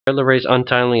Kered Larae's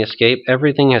untimely escape,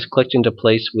 everything has clicked into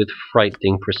place with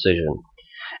frightening precision.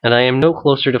 And I am no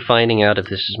closer to finding out if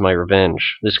this is my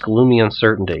revenge, this gloomy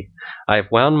uncertainty. I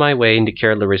have wound my way into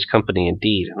Kered Larae's company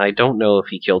indeed, and I don't know if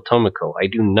he killed Tomoko. I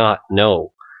do not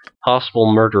know.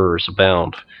 Possible murderers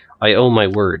abound. I owe my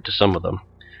word to some of them.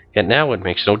 Yet now it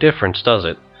makes no difference, does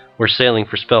it? We're sailing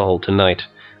for Spellhold tonight,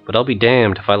 but I'll be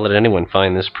damned if I let anyone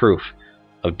find this proof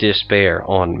of despair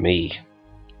on me.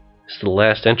 This is the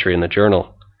last entry in the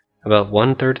journal. About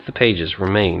 1/3 of the pages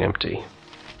remain empty.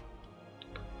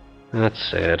 That's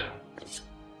sad.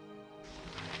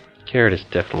 Kered is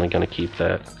definitely going to keep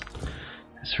that.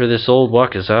 As for this old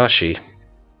wakizashi,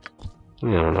 I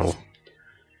don't know.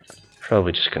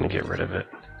 Probably just going to get rid of it.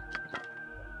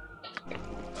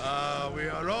 We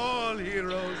are all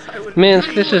heroes.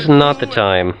 Minsk, this is not the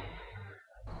time.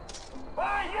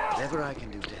 Whatever I can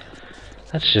do to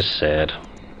help. That's just sad.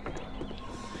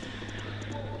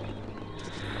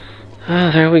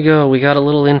 There we go. We got a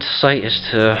little insight as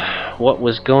to what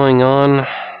was going on.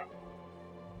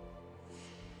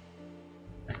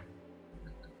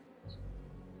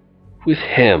 With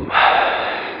him.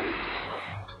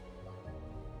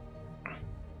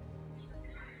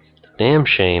 Damn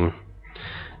shame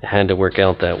it had to work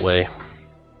out that way.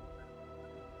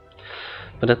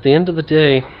 But at the end of the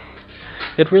day,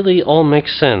 it really all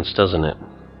makes sense, doesn't it?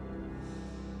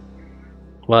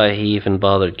 Why he even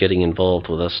bothered getting involved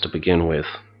with us to begin with.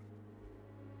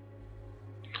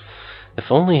 If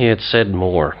only he had said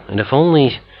more, and if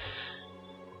only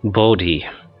Bodhi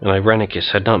and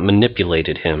Irenicus had not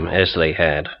manipulated him as they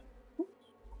had.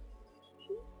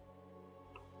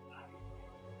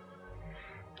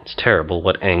 It's terrible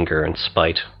what anger and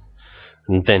spite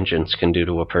and vengeance can do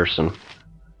to a person.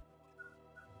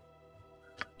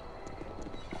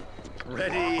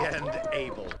 Ready and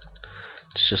able.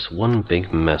 It's just one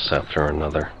big mess after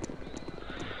another.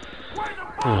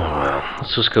 Oh well,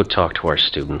 let's just go talk to our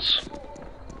students.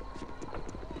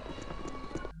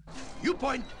 You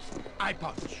point, I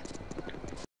punch.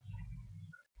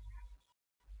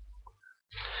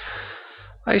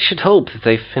 I should hope that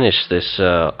they finish this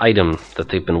item that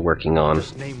they've been working on.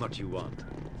 Just name what you want.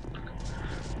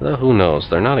 Though who knows,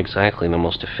 they're not exactly the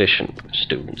most efficient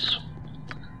students.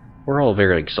 We're all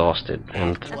very exhausted,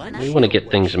 and we want to get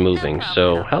things moving,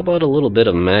 so how about a little bit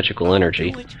of magical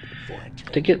energy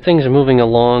to get things moving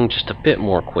along just a bit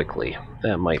more quickly?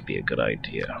 That might be a good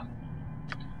idea.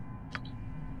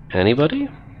 Anybody?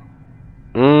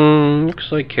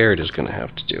 Looks like Kered is going to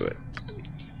have to do it.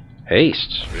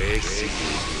 Haste!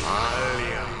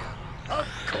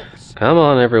 Come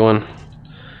on, everyone.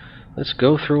 Let's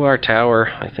go through our tower.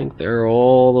 I think they're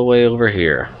all the way over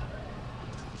here.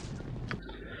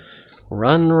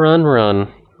 Run, run,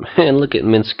 run. Man, look at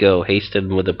Minsk go,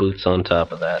 hasted with the boots on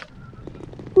top of that.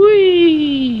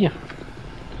 Whee!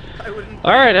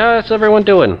 Alright, how's everyone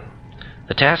doing?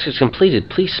 The task is completed.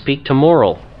 Please speak to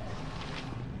Moral.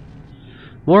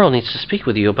 Moral needs to speak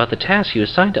with you about the task you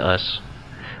assigned to us.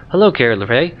 Hello, Kered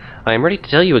Larae. I am ready to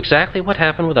tell you exactly what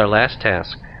happened with our last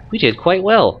task. We did quite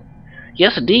well.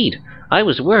 Yes, indeed. I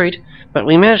was worried, but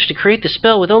we managed to create the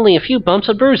spell with only a few bumps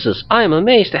and bruises. I am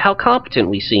amazed at how competent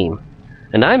we seem.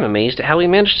 And I'm amazed at how we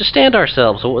managed to stand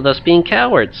ourselves, what with us being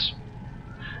cowards.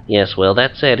 Yes, well,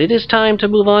 that said, it is time to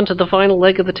move on to the final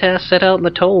leg of the task set out in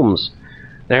the tomes.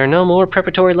 There are no more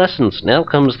preparatory lessons. Now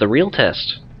comes the real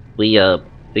test. We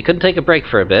couldn't take a break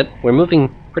for a bit. We're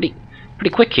moving pretty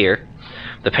quick here.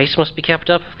 The pace must be kept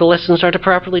up if the lessons are to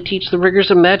properly teach the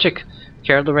rigors of magic.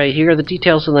 Kered Larae, here are the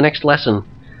details of the next lesson.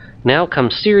 Now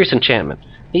comes serious enchantment.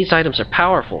 These items are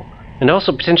powerful, and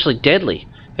also potentially deadly,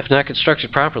 if not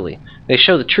constructed properly. They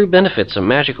show the true benefits of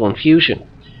magical infusion.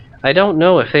 I don't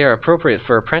know if they are appropriate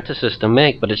for apprentices to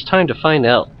make, but it's time to find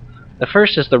out. The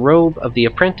first is the Robe of the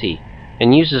Apprentice,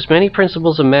 and uses many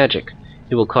principles of magic.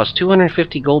 It will cost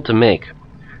 250 gold to make.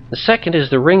 The second is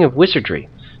the Ring of Wizardry.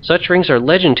 Such rings are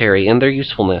legendary in their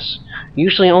usefulness.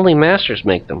 Usually only masters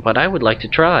make them, but I would like to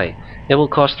try. It will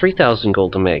cost 3,000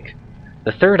 gold to make.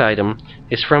 The third item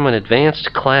is from an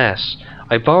advanced class.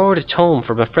 I borrowed a tome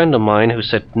from a friend of mine who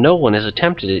said no one has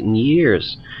attempted it in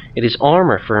years. It is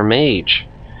armor for a mage.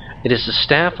 It is the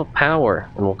Staff of Power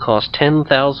and will cost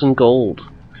 10,000 gold.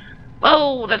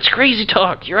 Whoa, that's crazy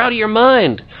talk. You're out of your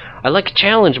mind. I like a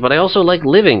challenge, but I also like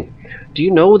living. Do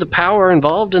you know the power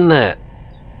involved in that?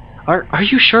 Are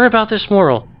you sure about this,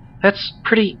 Moral? That's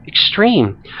pretty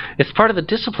extreme. It's part of the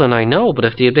discipline, I know, but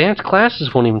if the advanced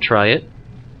classes won't even try it...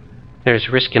 There's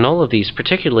risk in all of these,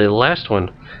 particularly the last one.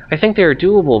 I think they are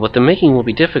doable, but the making will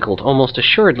be difficult, almost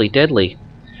assuredly deadly.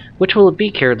 Which will it be,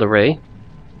 Kered Larae?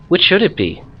 Which should it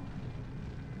be?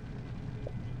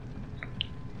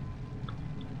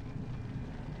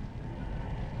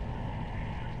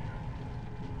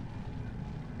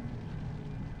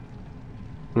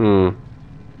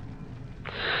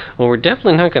 Well, we're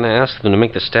definitely not going to ask them to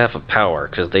make the Staff of Power,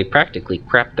 because they practically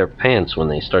crapped their pants when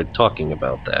they started talking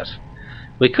about that.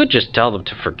 We could just tell them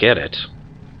to forget it.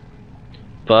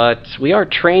 But we are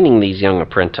training these young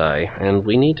apprenti, and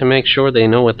we need to make sure they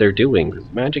know what they're doing.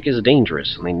 Magic is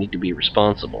dangerous, and they need to be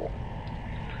responsible.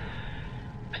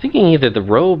 I'm thinking either the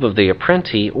robe of the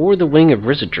apprentice or the wing of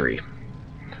wizardry.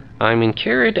 I mean,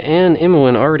 Kered and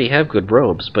Imoen already have good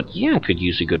robes, but Yan could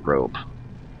use a good robe.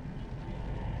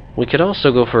 We could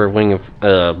also go for a wing of,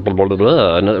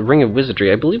 another ring of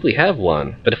wizardry. I believe we have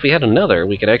one, but if we had another,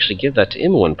 we could actually give that to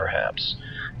Imoen, perhaps.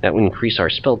 That would increase our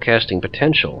spellcasting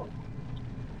potential.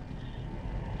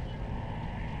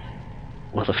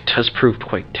 Well, if it does prove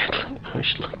quite deadly, I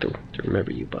should look to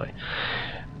remember you by.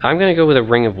 I'm going to go with a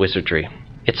ring of wizardry.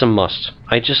 It's a must.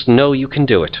 I just know you can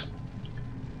do it.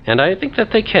 And I think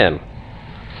that they can.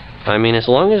 I mean, as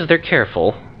long as they're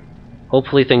careful,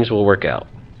 hopefully things will work out.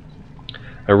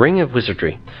 A ring of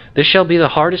wizardry. This shall be the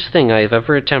hardest thing I have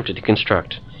ever attempted to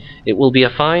construct. It will be a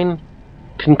fine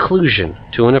conclusion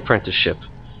to an apprenticeship.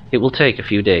 It will take a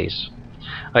few days.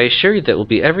 I assure you that it will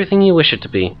be everything you wish it to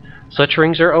be. Such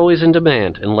rings are always in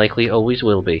demand, and likely always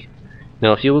will be.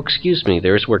 Now, if you will excuse me,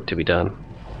 there is work to be done.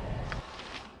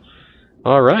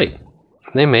 Alright.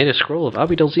 They made a scroll of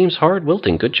Abidalzim's hard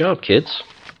wilting. Good job, kids.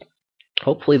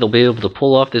 Hopefully they'll be able to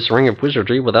pull off this ring of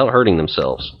wizardry without hurting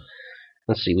themselves.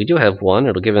 Let's see, we do have one.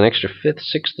 It'll give an extra 5th,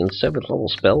 6th, and 7th level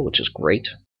spell, which is great.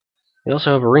 We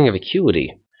also have a ring of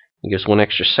acuity. It gives one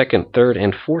extra 2nd, 3rd,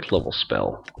 and 4th level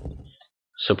spell.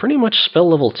 So pretty much spell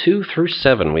level 2 through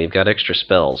 7, we've got extra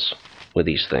spells with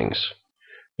these things.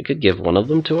 We could give one of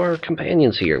them to our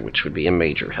companions here, which would be a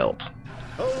major help.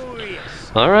 Oh,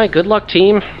 yes. Alright, good luck,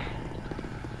 team.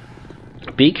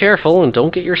 Be careful and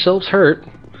don't get yourselves hurt.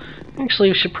 Actually,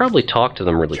 we should probably talk to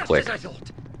them really quick,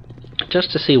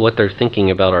 just to see what they're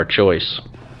thinking about our choice.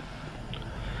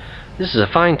 This is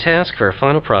a fine task for a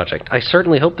final project. I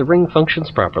certainly hope the ring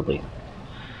functions properly.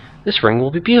 This ring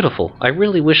will be beautiful. I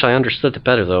really wish I understood it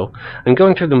better, though. I'm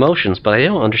going through the motions, but I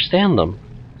don't understand them.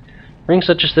 Rings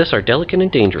such as this are delicate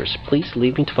and dangerous. Please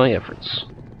leave me to my efforts.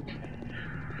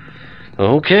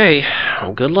 Okay.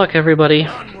 Well, good luck, everybody.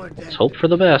 Let's hope for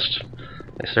the best.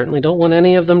 I certainly don't want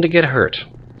any of them to get hurt.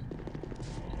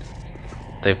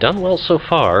 They've done well so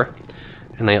far,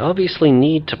 and they obviously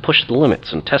need to push the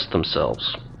limits and test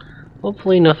themselves.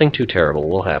 Hopefully nothing too terrible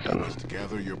will happen. You must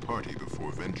gather your party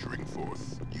before venturing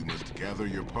forth. You must gather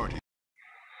your party.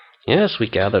 Yes, we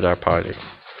gathered our party.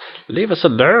 Leave us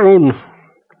alone!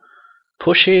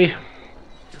 Pushy.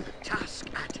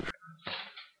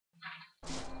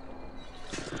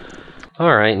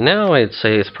 Alright, now I'd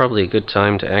say it's probably a good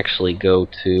time to actually go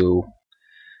to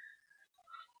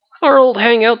our old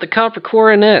hangout, the Copper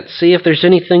Coronet, see if there's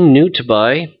anything new to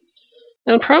buy.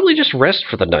 And probably just rest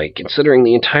for the night, considering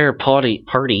the entire party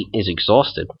is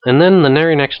exhausted. And then the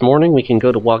very next morning we can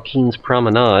go to Joaquin's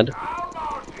Promenade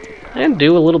and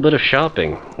do a little bit of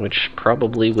shopping, which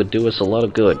probably would do us a lot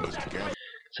of good,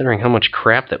 considering how much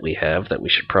crap that we have that we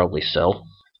should probably sell.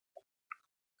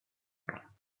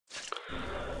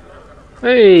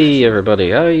 Hey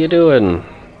everybody, how you doing?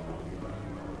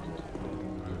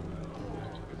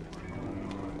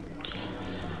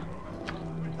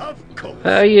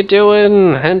 How you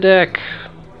doing, Hendek?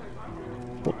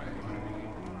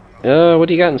 What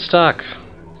do you got in stock?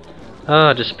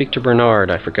 Ah, just speak to Bernard.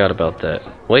 I forgot about that.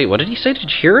 Wait, what did he say to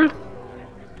Jaheira?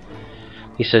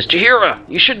 He says, Jaheira,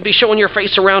 you shouldn't be showing your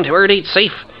face around where it ain't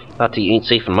safe. Not that you ain't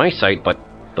safe in my sight, but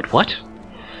what?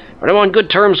 But I'm on good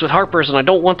terms with Harper's, and I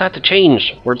don't want that to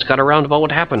change. Word's got around about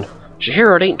what happened.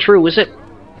 Jaheira, it ain't true, is it?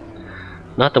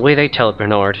 Not the way they tell it,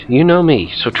 Bernard. You know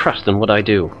me, so trust in what I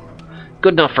do.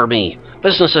 Good enough for me.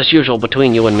 Business as usual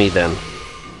between you and me, then.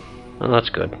 Well, that's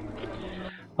good.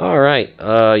 Alright,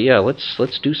 yeah,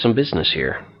 let's do some business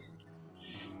here.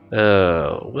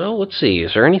 Well, let's see.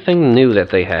 Is there anything new that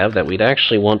they have that we'd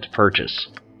actually want to purchase?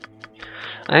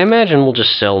 I imagine we'll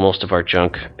just sell most of our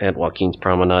junk at Joaquin's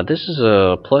Promenade. This is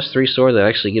a +3 sword that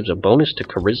actually gives a bonus to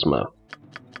Charisma.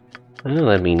 I know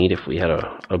that'd be neat if we had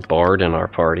a bard in our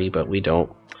party, but we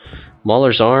don't.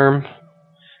 Mauler's Arm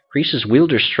increases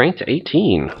wielder's strength to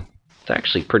 18. It's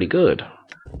actually pretty good.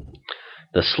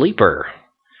 The Sleeper.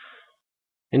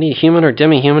 Any human or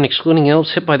demi-human, excluding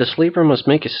elves, hit by the Sleeper must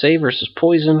make a save versus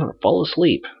poison or fall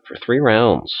asleep for 3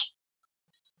 rounds.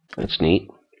 That's neat.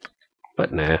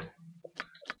 But nah.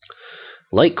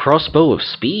 Light Crossbow of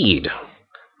Speed.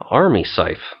 Army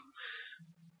Scythe.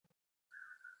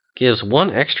 Gives 1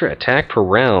 extra attack per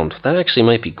round. That actually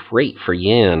might be great for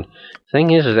Yan.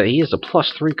 Thing is that he has a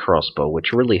 +3 crossbow,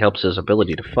 which really helps his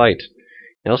ability to fight.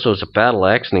 He also has a battle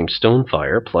axe named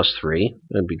Stonefire, +3.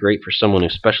 That'd be great for someone who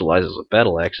specializes with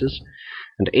battle axes.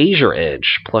 And Azure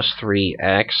Edge, +3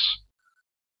 axe.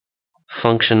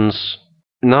 Functions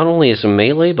not only as a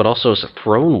melee, but also as a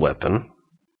thrown weapon.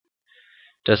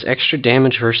 Does extra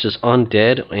damage versus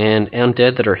undead, and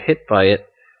undead that are hit by it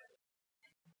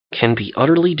can be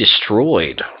utterly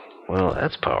destroyed. Well,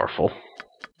 that's powerful.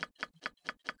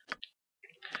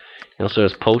 He also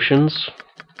has potions.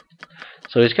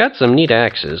 So he's got some neat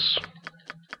axes.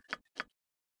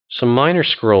 Some minor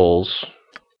scrolls.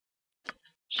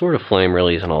 Sword of Flame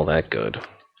really isn't all that good.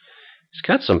 He's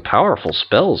got some powerful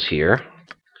spells here.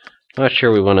 Not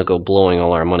sure we want to go blowing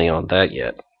all our money on that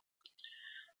yet.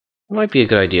 It might be a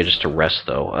good idea just to rest,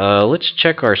 though. Let's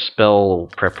check our spell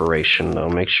preparation, though.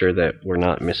 Make sure that we're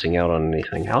not missing out on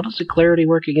anything. How does the clarity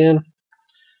work again?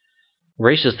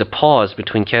 Erases the pause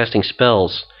between casting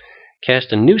spells.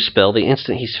 Cast a new spell the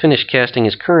instant he's finished casting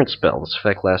his current spell. This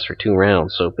effect lasts for 2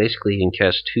 rounds, so basically he can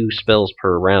cast 2 spells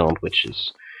per round, which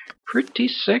is pretty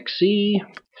sexy.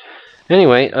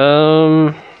 Anyway,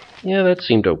 yeah, that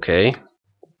seemed okay.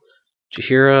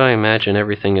 Jaheira, I imagine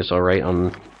everything is alright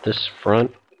on this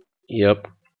front. Yep.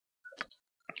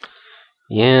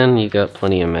 Yan, you got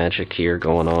plenty of magic here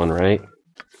going on, right?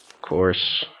 Of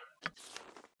course.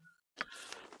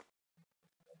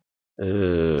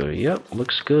 Yep,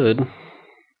 looks good.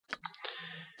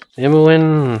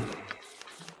 Imoen,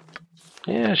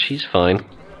 yeah, she's fine.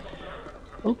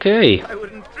 Okay. I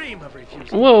wouldn't dream of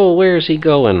refusing. Whoa, where's he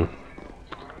going?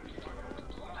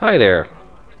 Hi there.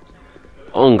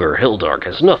 Unger Hildark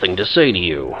has nothing to say to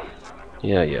you.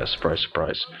 Yeah, surprise,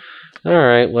 surprise.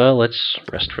 Alright, well, let's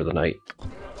rest for the night.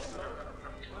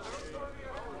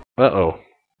 Uh-oh.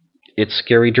 It's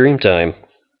scary dream time.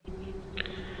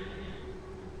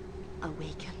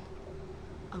 Awaken.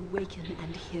 Awaken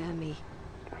and hear me.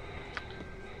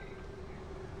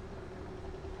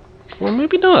 Or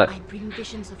maybe not. I bring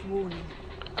visions of warning,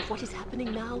 of what is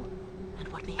happening now, and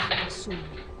what may happen soon.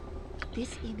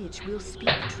 This image will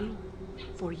speak true,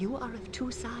 for you are of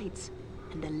 2 sides,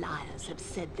 and the liars have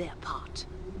said their part.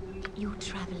 You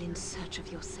travel in search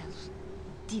of yourself,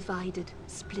 divided,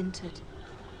 splintered.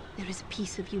 There is a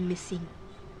piece of you missing.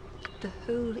 The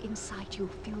hole inside you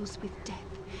fills with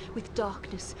death, with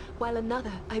darkness, while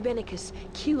another, Irenicus,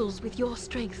 kills with your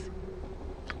strength.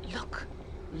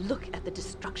 Look at the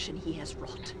destruction he has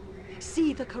wrought.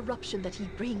 See the corruption that he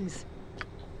brings.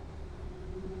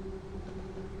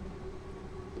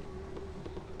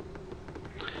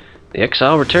 The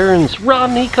exile returns!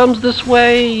 Run! He comes this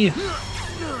way!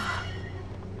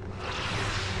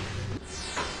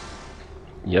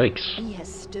 Yikes. He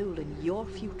has stolen your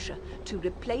future to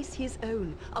replace his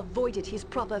own, avoided his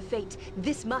proper fate.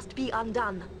 This must be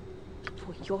undone.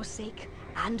 For your sake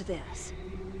and theirs,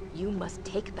 you must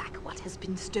take back what has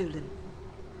been stolen.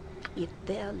 If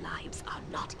their lives are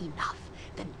not enough,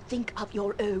 then think of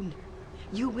your own.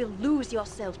 You will lose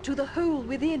yourself to the hole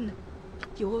within.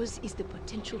 Yours is the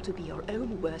potential to be your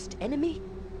own worst enemy,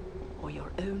 or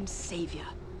your own savior.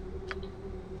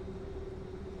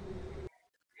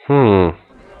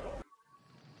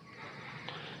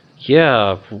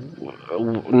 Yeah,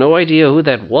 no idea who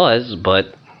that was,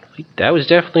 but that was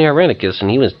definitely Irenicus,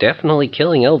 and he was definitely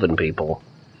killing elven people.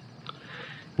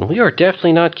 And we are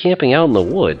definitely not camping out in the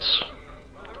woods.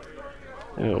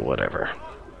 Oh, whatever.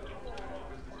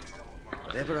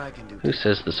 Whatever I can do. Who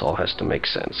says this all has to make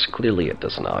sense? Clearly it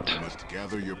does not. You must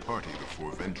gather your party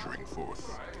before venturing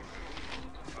forth.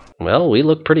 Well, we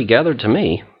look pretty gathered to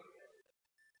me.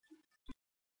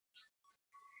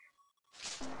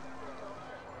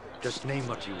 Just name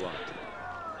what you want.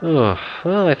 Oh,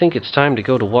 well, I think it's time to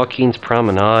go to Joaquin's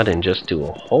Promenade and just do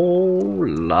a whole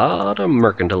lot of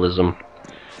mercantilism.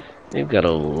 They've got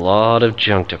a lot of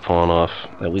junk to pawn off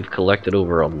that we've collected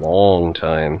over a long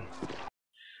time.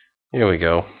 Here we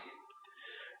go.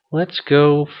 Let's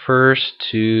go first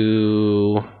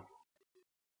to...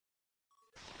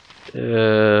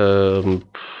 Yeah.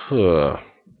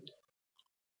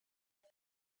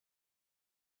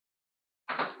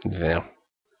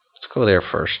 Let's go there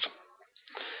first.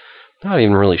 Not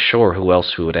even really sure who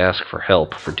else would ask for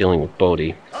help for dealing with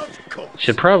Bodhi. Of course.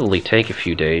 Should probably take a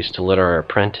few days to let our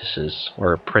apprentices,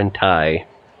 or apprenti,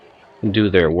 do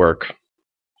their work.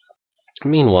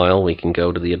 Meanwhile, we can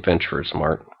go to the Adventurer's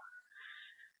Mart.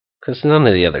 Because none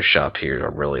of the other shops here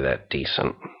are really that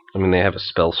decent. I mean, they have a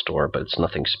spell store, but it's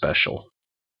nothing special.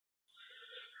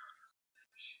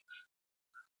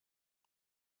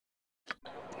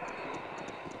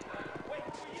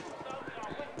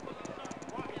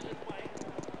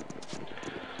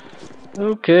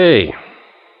 Okay.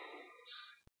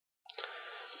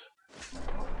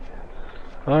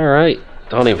 Alright.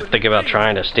 Don't even think about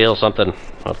trying to steal something.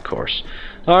 Of course.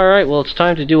 Alright, well, it's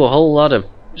time to do a whole lot of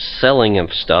selling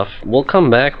of stuff. We'll come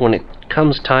back when it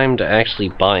comes time to actually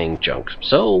buying junk.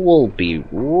 So we'll be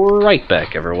right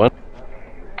back, everyone.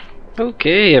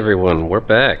 Okay, everyone, we're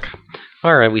back.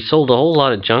 Alright, we sold a whole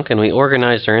lot of junk and we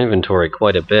organized our inventory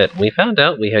quite a bit. We found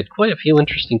out we had quite a few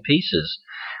interesting pieces.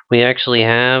 We actually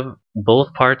have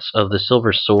both parts of the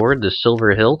silver sword, the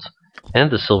silver hilt,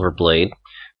 and the silver blade.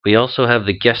 We also have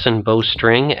the Gessen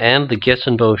bowstring and the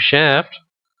Gessen bow shaft.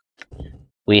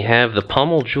 We have the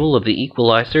pommel jewel of the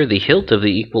equalizer, the hilt of the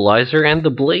equalizer, and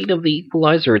the blade of the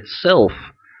equalizer itself.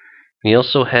 We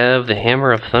also have the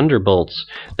hammer of thunderbolts,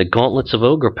 the gauntlets of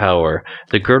ogre power,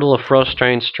 the girdle of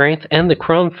frost-giant strength, and the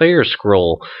Cromwell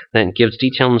scroll that gives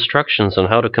detailed instructions on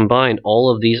how to combine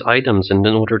all of these items in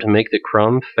order to make the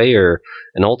Cromwell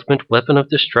an ultimate weapon of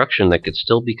destruction that could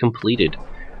still be completed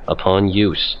upon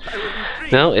use.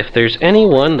 Now, if there's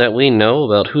anyone that we know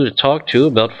about who to talk to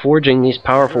about forging these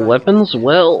powerful weapons,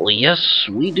 well, yes,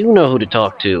 we do know who to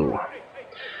talk to.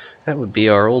 That would be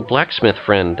our old blacksmith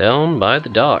friend down by the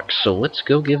docks, so let's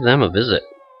go give them a visit.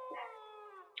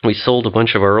 We sold a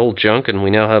bunch of our old junk and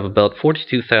we now have about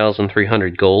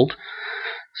 42,300 gold,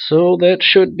 so that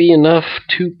should be enough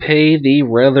to pay the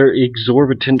rather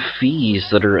exorbitant fees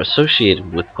that are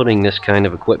associated with putting this kind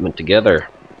of equipment together.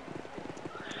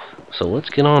 So let's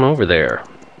get on over there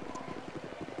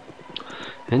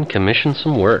and commission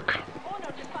some work.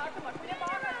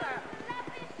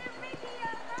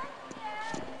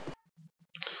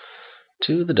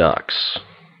 To the docks.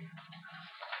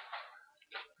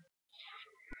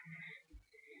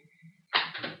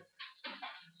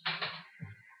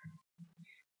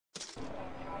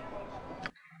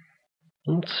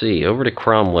 Let's see, over to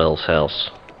Cromwell's house.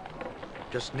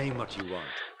 Just name what you want.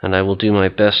 And I will do my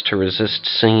best to resist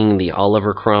singing the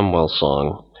Oliver Cromwell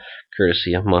song,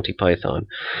 courtesy of Monty Python.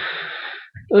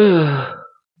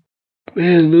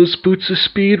 Man, those boots of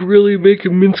speed really make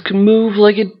Minsky move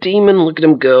like a demon. Look at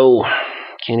him go.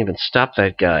 Can't even stop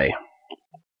that guy.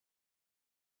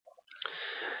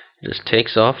 He just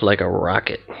takes off like a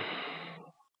rocket.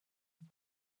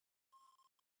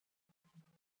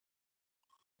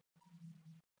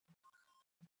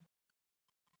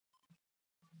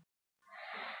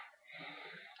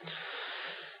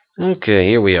 Okay,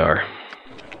 here we are.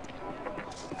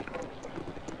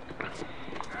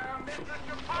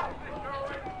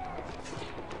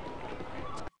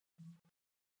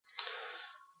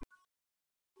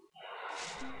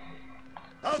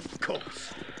 Of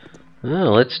course.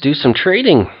 Well, let's do some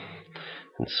trading.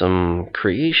 And some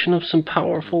creation of some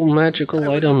powerful magical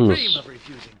items.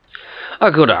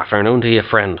 A good afternoon to you,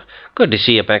 friend. Good to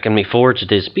see you back in me forge.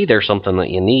 It is. Be there something that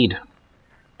you need?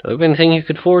 Do you have anything you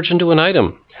could forge into an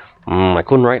item? I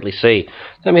couldn't rightly say.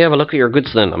 Let me have a look at your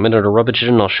goods then. A minute to rubbage it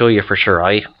in, I'll show you for sure,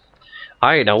 aye?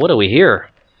 Aye, now what do we hear?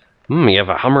 You have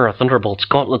a hammer of thunderbolts,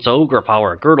 gauntlets of ogre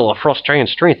power, girdle of frost-giant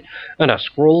strength, and a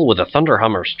scroll with a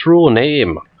thunderhammer's true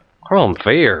name.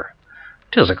 Cromwell.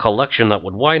 'Tis a collection that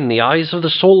would widen the eyes of the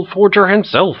soul forger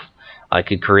himself. I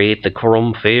could create the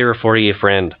Cromwell for you,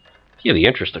 friend. If you have the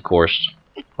interest, of course.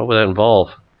 What would that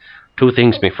involve? Two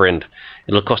things, me friend.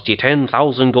 It'll cost you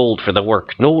 10,000 gold for the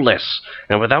work, no less.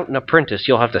 And without an apprentice,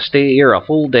 you'll have to stay here a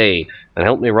full day and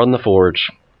help me run the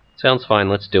forge. Sounds fine,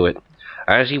 let's do it.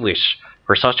 As you wish.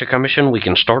 For such a commission, we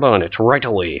can start on it right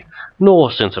away. No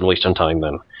sense in wasting time,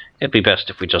 then. It'd be best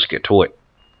if we just get to it.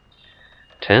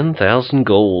 10,000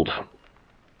 gold.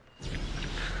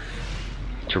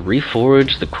 To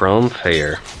reforge the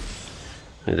Cromwell.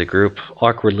 The group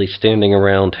awkwardly standing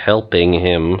around helping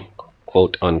him,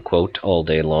 quote unquote, all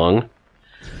day long.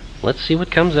 Let's see what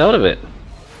comes out of it.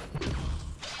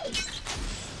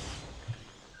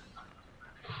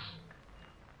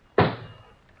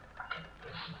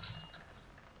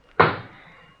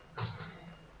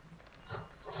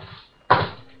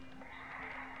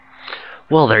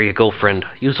 Well, there you go, friend.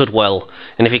 Use it well.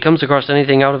 And if he comes across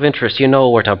anything out of interest, you know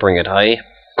where to bring it, aye?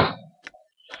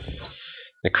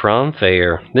 The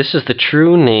Cromwell. This is the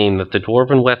true name that the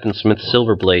dwarven weaponsmith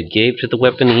Silverblade gave to the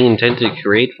weapon he intended to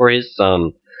create for his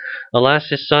son. Alas,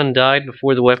 his son died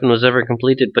before the weapon was ever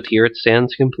completed, but here it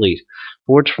stands complete.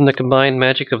 Forged from the combined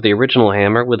magic of the original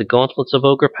hammer with the gauntlets of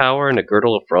ogre power and a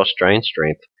girdle of frost-giant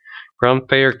strength.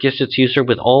 Cromwell gifts its user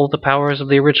with all the powers of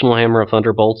the original hammer of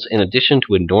thunderbolts, in addition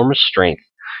to enormous strength,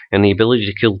 and the ability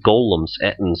to kill golems,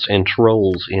 ettins, and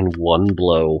trolls in one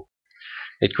blow.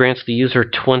 It grants the user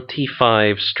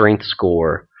 25 strength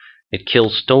score. It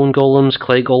kills stone golems,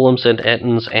 clay golems, and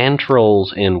ettins, and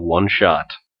trolls in one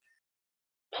shot.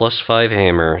 Plus 5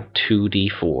 hammer,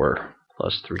 2d4,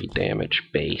 plus 3 damage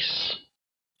base.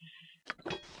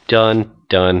 Done,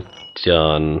 done,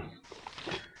 done.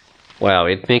 Wow,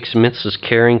 it makes Myth's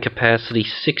carrying capacity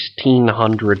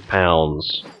 1,600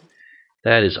 pounds.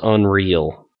 That is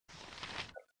unreal.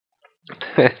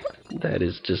 That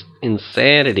is just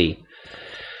insanity.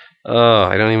 Oh,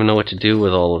 I don't even know what to do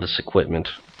with all of this equipment.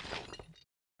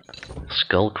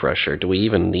 Skull Crusher. Do we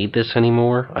even need this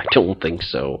anymore? I don't think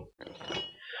so.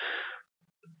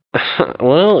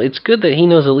 Well, it's good that he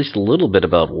knows at least a little bit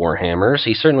about Warhammers.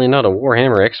 He's certainly not a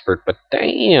Warhammer expert, but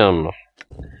damn!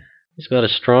 He's about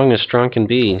as strong can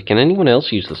be. Can anyone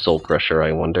else use the Soul Crusher,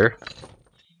 I wonder?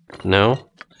 No?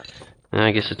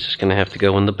 I guess it's just gonna have to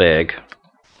go in the bag.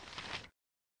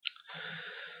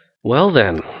 Well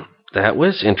then, that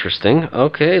was interesting.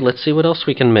 Okay, let's see what else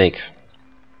we can make.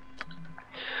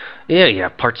 Yeah, you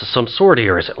have parts of some sword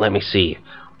here, is it? Let me see.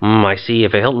 I see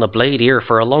you've a hilt and a blade here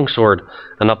for a longsword,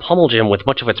 and a pommel gem with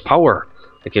much of its power.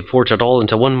 I could forge it all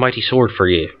into one mighty sword for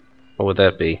you. What would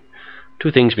that be?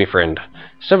 2 things, me friend.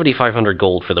 7,500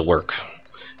 gold for the work.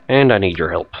 And I need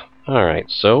your help. Alright,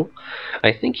 so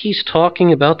I think he's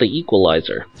talking about the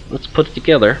equalizer. Let's put it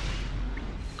together.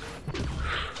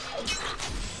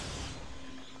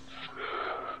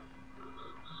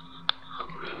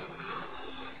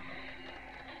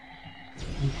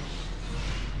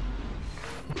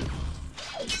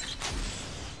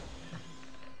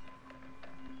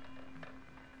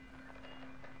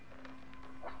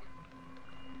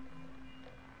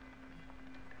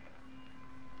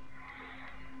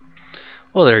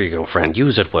 Well, there you go, friend.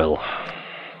 Use it well.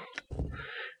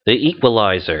 The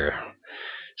Equalizer.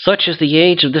 Such is the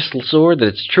age of this sword that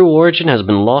its true origin has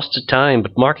been lost to time,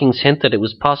 but markings hint that it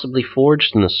was possibly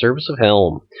forged in the service of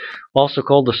Helm. Also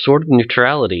called the Sword of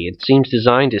Neutrality, it seems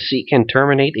designed to seek and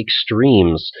terminate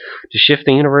extremes, to shift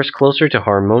the universe closer to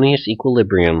harmonious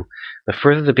equilibrium. The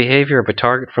further the behavior of a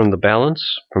target from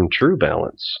true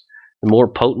balance, the more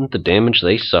potent the damage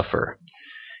they suffer.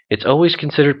 It's always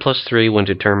considered +3 when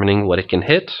determining what it can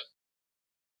hit.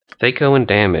 They go in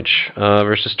damage.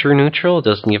 Versus true neutral, it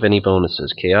doesn't give any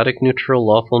bonuses. Chaotic neutral,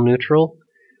 lawful neutral,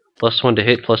 +1 to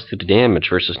hit, +2 to damage.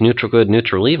 Versus neutral good,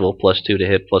 neutral evil, +2 to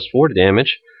hit, +4 to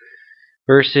damage.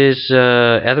 Versus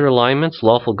other alignments,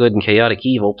 lawful good and chaotic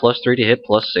evil, +3 to hit,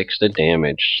 +6 to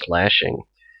damage. Slashing.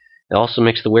 It also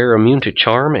makes the wearer immune to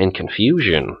charm and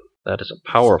confusion. That is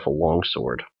a powerful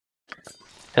longsword.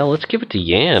 Hell, let's give it to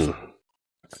Yan.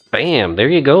 Bam! There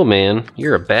you go, man.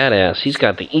 You're a badass. He's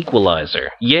got the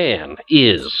Equalizer. Yan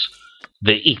is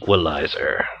the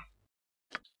Equalizer.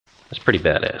 That's pretty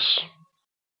badass.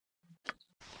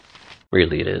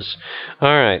 Really it is.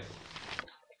 Alright.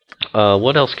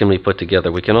 What else can we put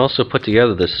together? We can also put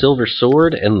together the Silver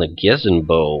Sword and the Gezen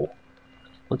Bow.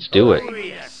 Let's do it.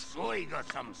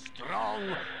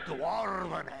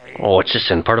 Oh, it's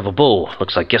just in part of a bow.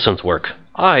 Looks like Gezen's work.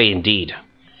 Aye, indeed.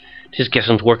 'Tis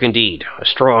Gezen's work indeed, a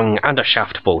strong and a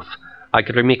shaft both. I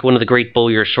could remake one of the great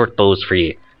bowyer short bows for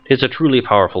ye. 'Tis a truly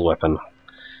powerful weapon.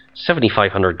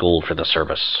 7,500 gold for the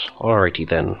service. Alrighty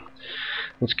then.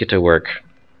 Let's get to work.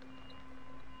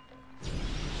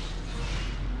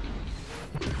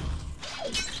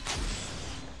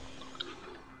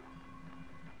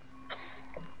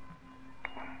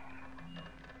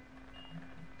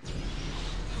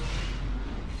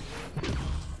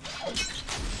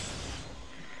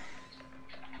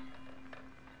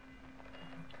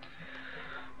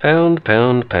 Pound,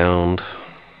 pound, pound.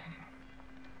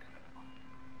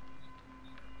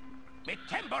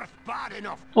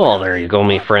 Well, there you go,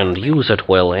 me friend. Use it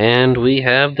well. And we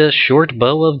have this short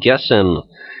bow of Gezen.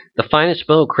 The finest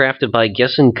bow crafted by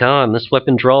Gezen Khan. This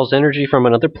weapon draws energy from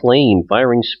another plane,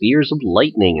 firing spears of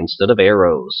lightning instead of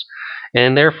arrows,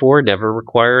 and therefore never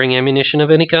requiring ammunition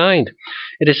of any kind.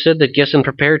 It is said that Gezen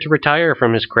prepared to retire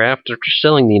from his craft after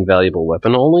selling the invaluable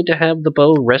weapon, only to have the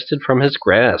bow wrested from his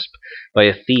grasp by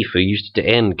a thief who used it to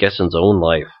end Gezen's own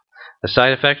life. The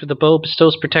side effect of the bow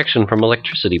bestows protection from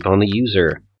electricity upon the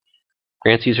user.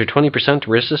 Grants user 20%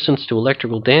 resistance to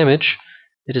electrical damage.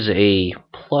 It is a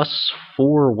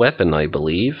 +4 weapon, I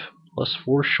believe.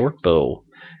 +4 short bow.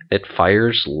 It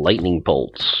fires lightning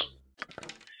bolts.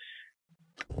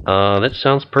 That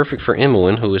sounds perfect for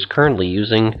Imoen, who is currently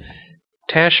using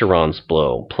Tasharon's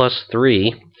blow.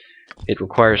 +3. It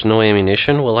requires no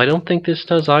ammunition. Well, I don't think this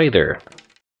does either.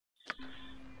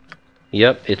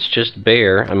 Yep, it's just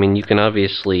bare. I mean, you can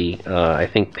obviously, I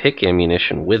think, pick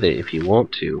ammunition with it if you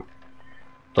want to.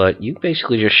 But you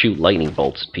basically just shoot lightning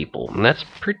bolts at people, and that's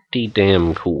pretty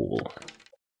damn cool.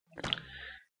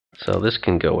 So this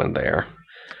can go in there.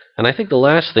 And I think the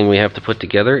last thing we have to put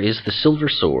together is the Silver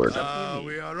Sword.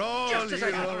 We are all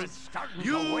heroes.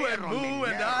 You and Moo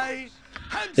and I.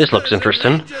 This looks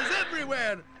interesting.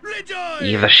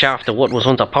 You've the shaft of what was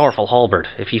once a powerful halberd.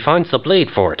 If he finds the blade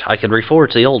for it, I could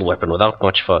reforge the old weapon without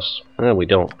much fuss. We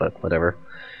don't, but whatever.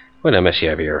 What a mess you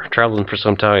have here. Traveling for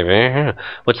some time, eh?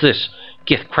 What's this?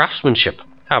 Gith craftsmanship.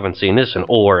 Haven't seen this in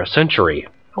over a century.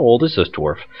 How old is this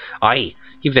dwarf? Aye,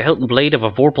 you've the hilt and blade of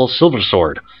a Vorpal silver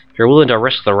sword. If you're willing to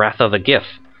risk the wrath of the Gith,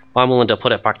 I'm willing to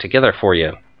put it back together for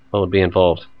you. What would be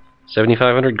involved?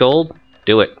 7,500 gold?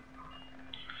 Do it.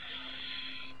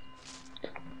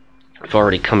 We've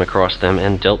already come across them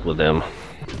and dealt with them.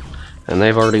 And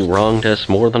they've already wronged us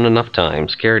more than enough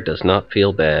times. Kered does not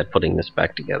feel bad putting this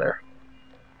back together.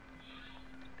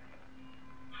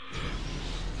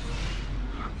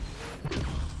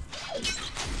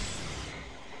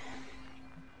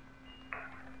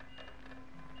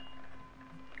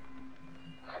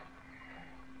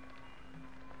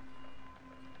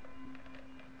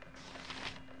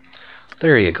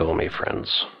 There you go, my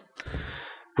friends.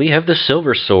 We have the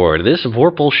Silver Sword. This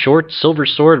Vorpal short silver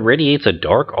sword radiates a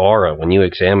dark aura when you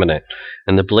examine it,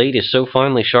 and the blade is so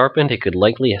finely sharpened it could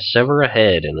likely sever a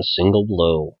head in a single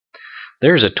blow.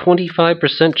 There's a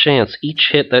 25% chance each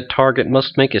hit that target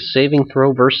must make a saving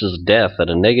throw versus death at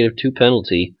a -2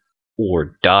 penalty,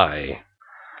 or die.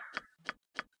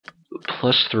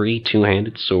 +3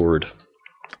 two-handed sword.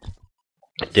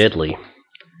 Deadly.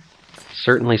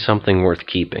 Certainly something worth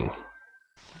keeping.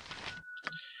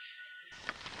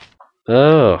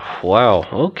 Oh, wow.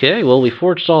 Okay, well, we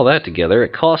forged all that together.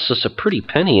 It costs us a pretty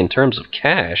penny in terms of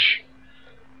cash.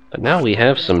 But now we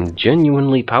have some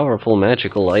genuinely powerful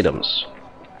magical items.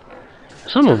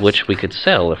 Some of which we could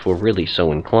sell if we're really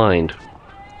so inclined.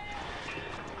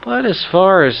 But as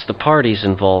far as the party's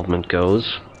involvement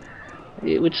goes,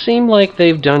 it would seem like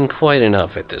they've done quite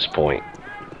enough at this point.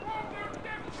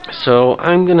 So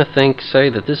I'm gonna say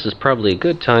that this is probably a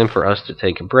good time for us to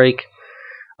take a break.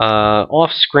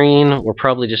 Off screen, we're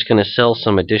probably just going to sell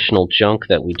some additional junk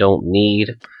that we don't need,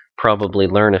 probably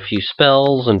learn a few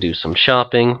spells and do some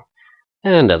shopping,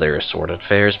 and other assorted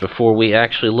fares before we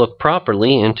actually look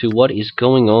properly into what is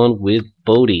going on with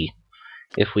Bodhi,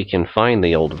 if we can find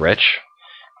the old wretch,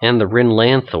 and the Rin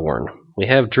Lanthorn. We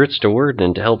have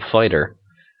Dritsterworden to help fight her,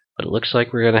 but it looks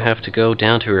like we're going to have to go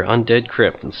down to her undead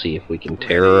crypt and see if we can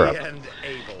tear her up.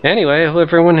 Anyway, I hope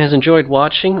everyone has enjoyed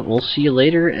watching. We'll see you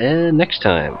later next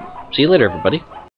time. See you later, everybody.